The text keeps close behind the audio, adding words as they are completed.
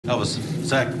Elvis,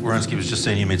 Zach Werenski was just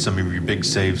saying you made some of your bigger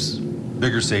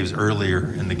saves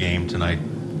earlier in the game tonight.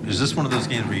 Is this one of those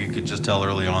games where you could just tell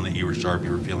early on that you were sharp,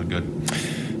 you were feeling good?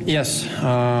 Yes.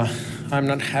 I'm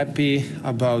not happy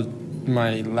about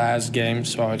my last game,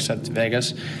 so except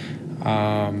Vegas.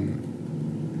 I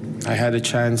had a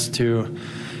chance to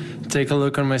take a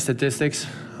look on my statistics.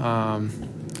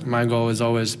 My goal is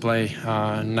always play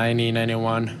 90,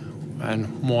 91,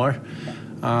 and more.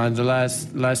 The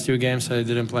last two games I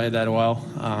didn't play that well.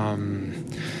 I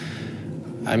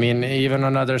mean, even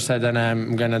on the other side, then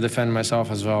I'm gonna defend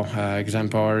myself as well.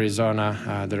 Example,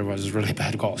 Arizona, there was really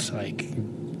bad goals, like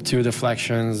 2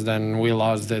 deflections. Then we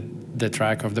lost the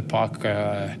track of the puck.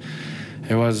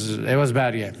 It was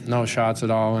bad game, no shots at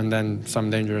all, and then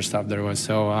some dangerous stuff there was.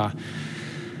 So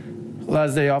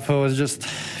last day off, I was just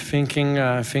thinking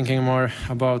more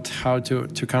about how to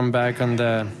come back on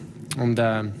the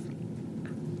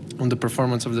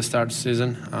performance of the start of the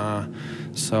season.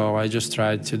 So I just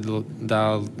tried to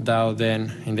dial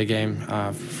in the game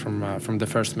from the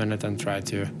first minute and try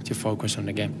to focus on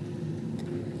the game.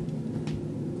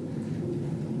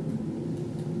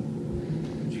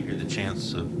 Did you hear the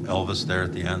chants of Elvis there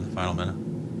at the end, the final minute?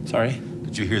 Sorry?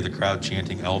 Did you hear the crowd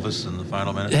chanting Elvis in the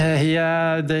final minute?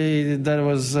 Yeah, that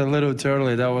was a little too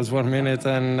early. That was 1 minute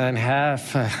and a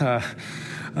half.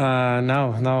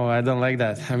 No, I don't like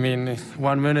that. I mean,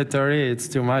 1 minute 30, it's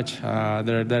too much.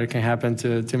 There can happen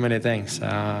too many things.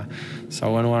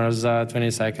 So when it was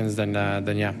 20 seconds,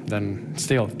 then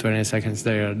still 20 seconds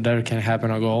there can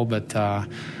happen a goal. But I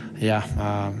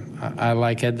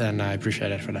like it and I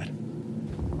appreciate it for that.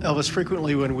 Elvis,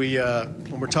 frequently when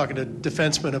we're talking to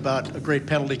defensemen about a great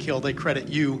penalty kill, they credit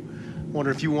you. I wonder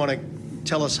if you want to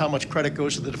tell us how much credit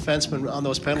goes to the defenseman on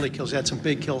those penalty kills. You had some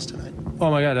big kills tonight.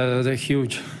 Oh my God, they're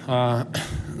huge.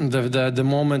 The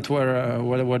moment where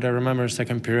what I remember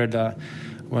second period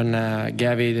when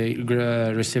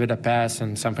Gavi received a pass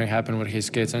and something happened with his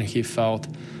skates and he felt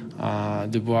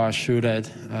Dubois shooted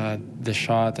the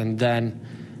shot and then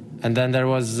there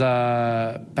was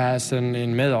a pass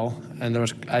in middle and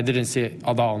I didn't see it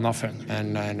at all, nothing,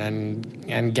 and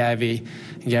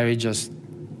Gavi just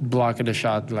blocked the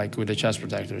shot like with the chest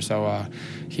protector. So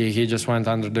he just went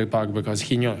under the puck because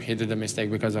he knew he did a mistake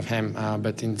because of him.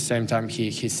 But in the same time, he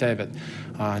saved it.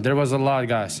 There was a lot of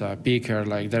guys, Peaker,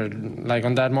 like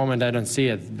on that moment I don't see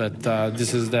it, but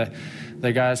this is the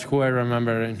guys who I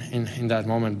remember in that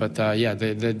moment. But yeah,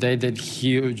 they did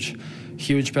huge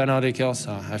penalty kills.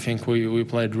 I think we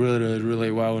played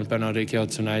really well in penalty kill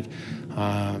tonight.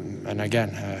 And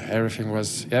again, everything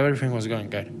was going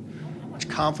good.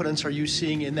 Confidence are you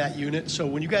seeing in that unit? So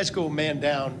when you guys go man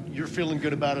down, you're feeling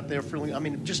good about it, they're feeling, I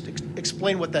mean, just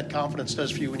explain what that confidence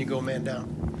does for you when you go man down.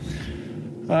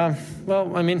 Well,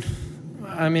 I mean,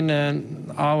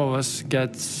 all of us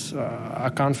get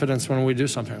a confidence when we do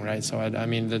something right. So I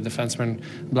mean, the defenseman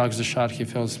blocks the shot, he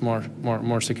feels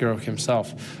more secure of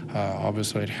himself.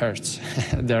 Obviously, it hurts.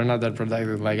 They're not that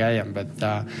protected like I am, but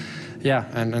yeah,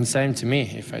 and same to me.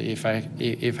 If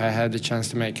I had the chance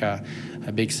to make a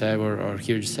big save or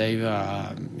huge save,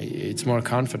 it's more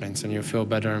confidence and you feel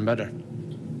better and better.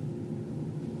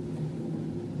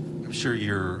 I'm sure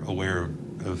you're aware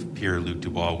of Pierre-Luc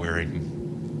Dubois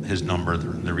wearing his number,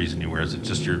 the reason he wears it.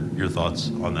 Just your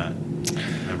thoughts on that,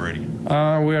 commemorating it.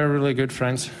 We are really good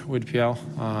friends with Pierre.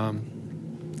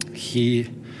 He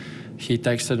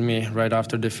texted me right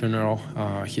after the funeral.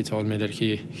 He told me that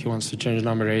he wants to change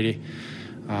number 80.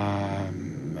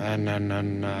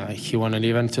 And he wanted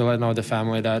even to let know the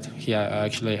family that he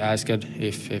actually asked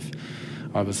if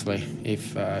obviously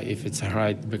if it's all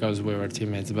right because we were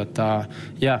teammates. But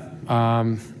yeah,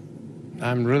 I'm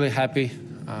really happy.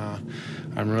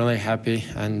 I'm really happy,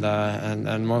 and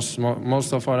most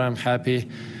of what I'm happy.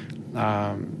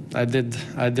 I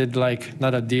did like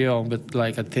not a deal, but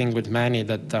like a thing with Manny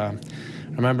that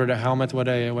remember the helmet what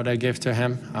I gave to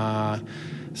him.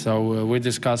 So we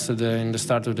discussed it in the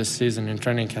start of the season in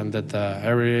training camp that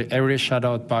every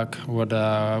shutout puck what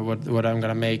I'm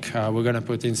gonna make we're gonna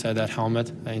put inside that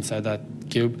helmet, inside that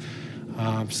cube.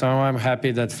 So I'm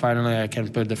happy that finally I can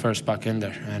put the first puck in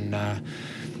there, and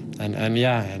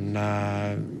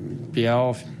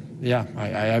Pierre, yeah,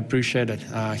 I appreciate it.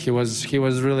 He was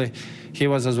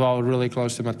as well really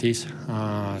close to Matiss,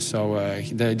 so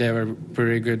they were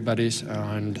pretty good buddies,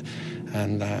 and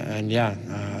yeah,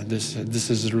 this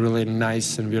is a really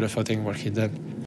nice and beautiful thing what he did.